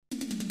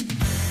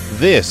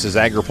This is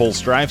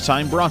AgriPulse Drive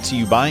Time, brought to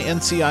you by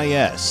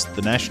NCIS,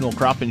 the National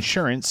Crop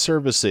Insurance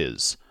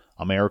Services.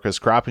 America's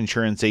crop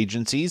insurance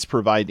agencies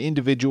provide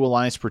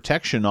individualized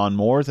protection on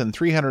more than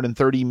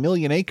 330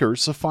 million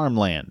acres of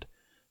farmland.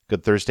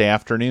 Good Thursday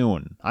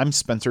afternoon. I'm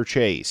Spencer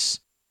Chase.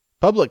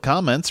 Public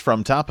comments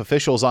from top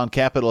officials on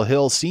Capitol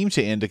Hill seem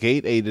to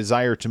indicate a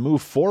desire to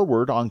move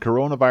forward on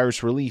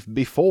coronavirus relief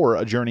before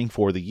adjourning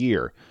for the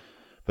year.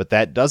 But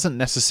that doesn't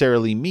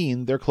necessarily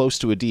mean they're close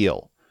to a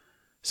deal.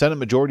 Senate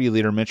Majority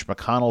Leader Mitch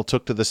McConnell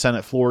took to the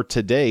Senate floor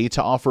today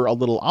to offer a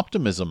little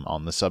optimism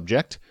on the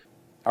subject.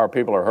 Our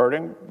people are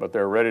hurting, but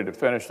they're ready to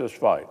finish this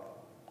fight.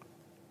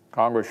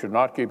 Congress should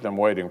not keep them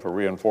waiting for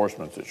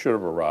reinforcements that should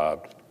have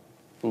arrived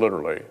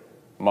literally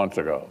months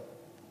ago.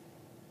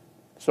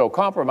 So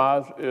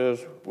compromise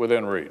is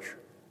within reach.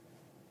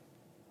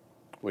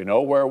 We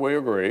know where we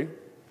agree.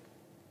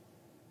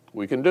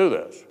 We can do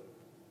this.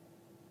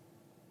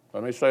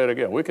 Let me say it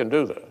again. We can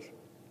do this.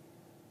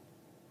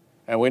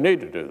 And we need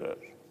to do this.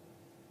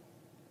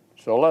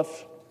 So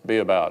let's be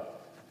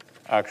about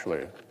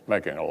actually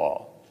making a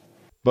law.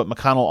 But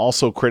McConnell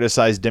also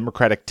criticized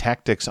Democratic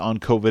tactics on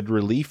COVID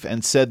relief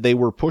and said they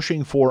were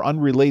pushing for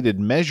unrelated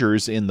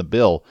measures in the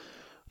bill.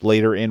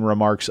 Later, in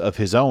remarks of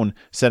his own,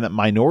 Senate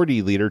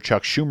Minority Leader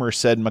Chuck Schumer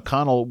said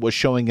McConnell was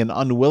showing an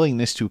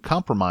unwillingness to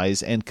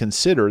compromise and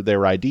consider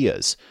their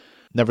ideas.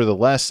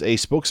 Nevertheless, a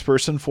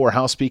spokesperson for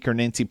House Speaker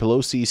Nancy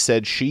Pelosi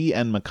said she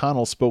and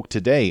McConnell spoke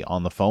today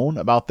on the phone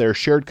about their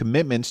shared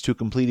commitments to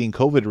completing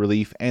COVID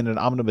relief and an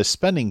omnibus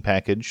spending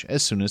package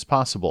as soon as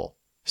possible.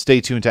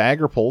 Stay tuned to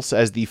AgriPulse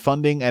as the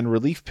funding and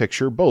relief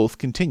picture both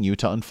continue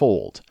to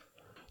unfold.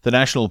 The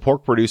National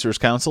Pork Producers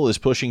Council is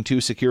pushing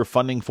to secure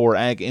funding for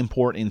ag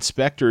import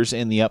inspectors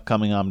in the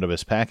upcoming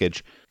omnibus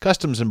package.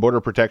 Customs and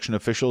Border Protection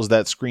officials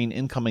that screen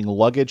incoming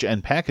luggage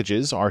and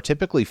packages are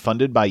typically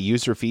funded by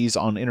user fees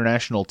on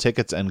international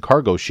tickets and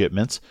cargo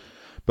shipments.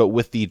 But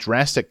with the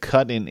drastic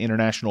cut in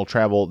international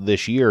travel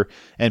this year,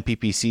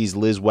 NPPC's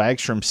Liz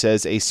Wagstrom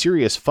says a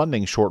serious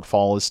funding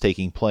shortfall is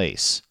taking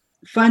place.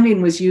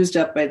 Funding was used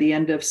up by the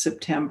end of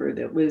September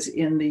that was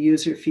in the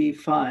user fee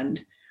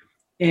fund.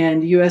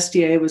 And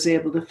USDA was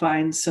able to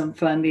find some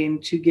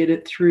funding to get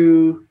it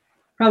through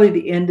probably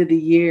the end of the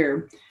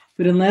year.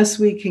 But unless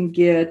we can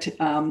get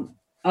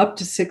up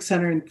to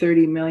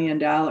 $630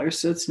 million,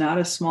 so it's not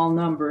a small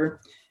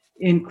number,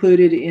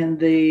 included in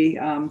the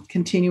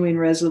continuing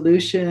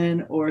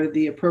resolution or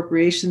the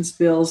appropriations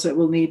bills that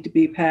will need to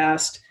be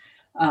passed,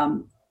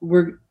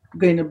 we're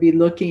going to be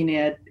looking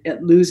at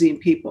losing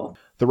people.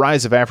 The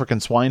rise of African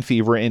swine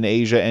fever in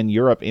Asia and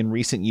Europe in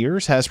recent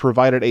years has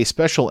provided a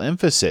special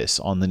emphasis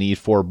on the need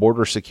for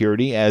border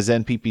security as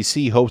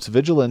NPPC hopes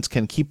vigilance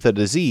can keep the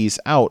disease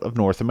out of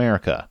North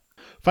America.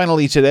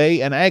 Finally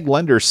today, an ag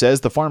lender says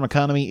the farm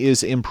economy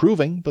is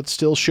improving but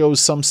still shows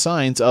some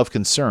signs of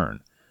concern.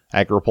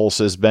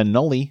 AgriPulse's Ben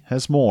Nuelle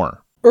has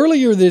more.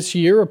 Earlier this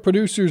year, a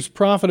producer's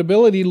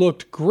profitability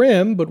looked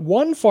grim, but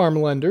one farm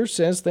lender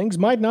says things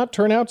might not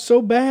turn out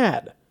so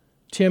bad.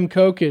 Tim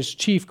Koch is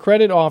Chief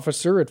Credit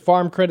Officer at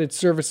Farm Credit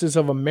Services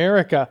of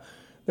America.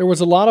 There was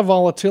a lot of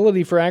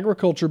volatility for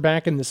agriculture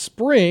back in the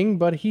spring,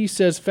 but he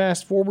says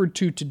fast forward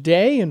to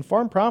today and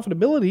farm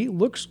profitability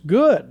looks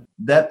good.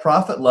 That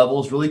profit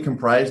level is really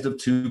comprised of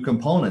two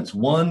components.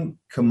 One,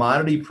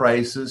 commodity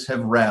prices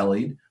have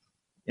rallied,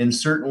 and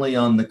certainly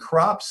on the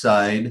crop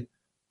side,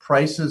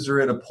 prices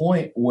are at a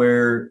point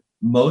where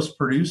most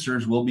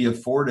producers will be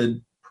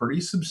afforded pretty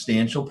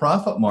substantial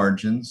profit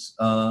margins,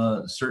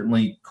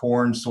 certainly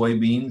corn,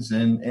 soybeans,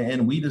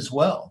 and wheat as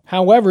well.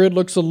 However, it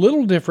looks a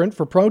little different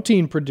for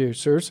protein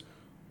producers.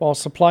 While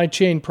supply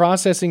chain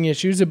processing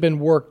issues have been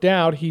worked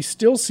out, he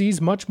still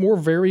sees much more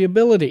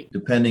variability.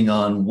 Depending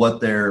on what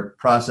their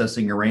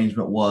processing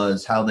arrangement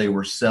was, how they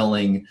were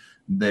selling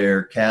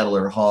their cattle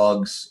or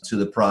hogs to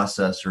the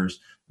processors,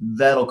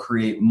 that'll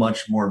create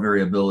much more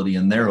variability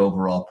in their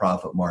overall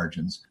profit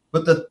margins.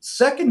 But the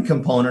second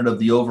component of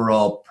the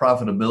overall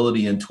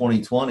profitability in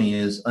 2020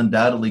 is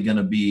undoubtedly going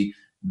to be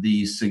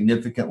the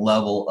significant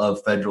level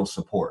of federal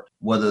support,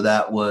 whether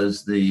that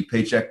was the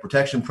Paycheck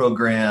Protection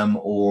Program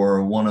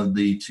or one of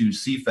the two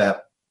CFAP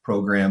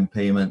program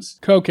payments.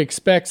 Koch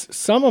expects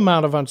some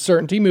amount of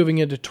uncertainty moving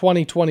into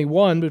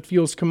 2021, but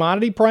feels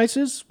commodity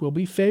prices will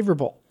be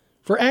favorable.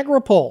 For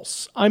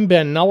AgriPulse, I'm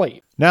Ben Nuelle.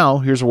 Now,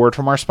 here's a word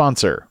from our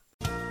sponsor.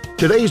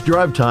 Today's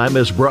Drive Time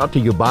is brought to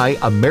you by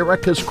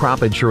America's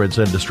crop insurance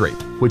industry,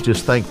 which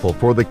is thankful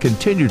for the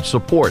continued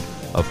support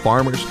of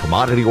farmers,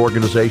 commodity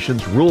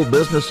organizations, rural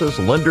businesses,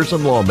 lenders,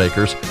 and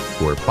lawmakers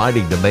who are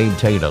fighting to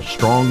maintain a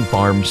strong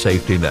farm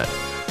safety net.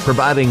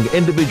 Providing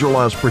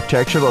individualized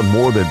protection on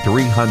more than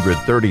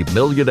 330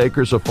 million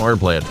acres of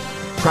farmland,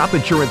 crop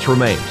insurance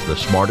remains the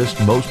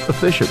smartest, most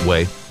efficient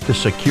way to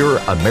secure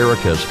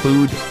America's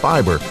food,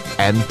 fiber,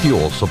 and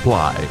fuel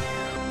supply.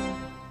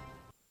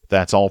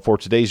 That's all for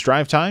today's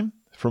Drive Time.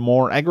 For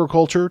more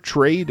agriculture,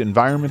 trade,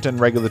 environment, and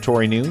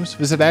regulatory news,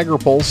 visit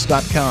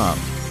agripulse.com.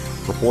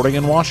 Reporting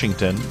in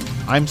Washington,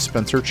 I'm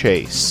Spencer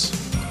Chase.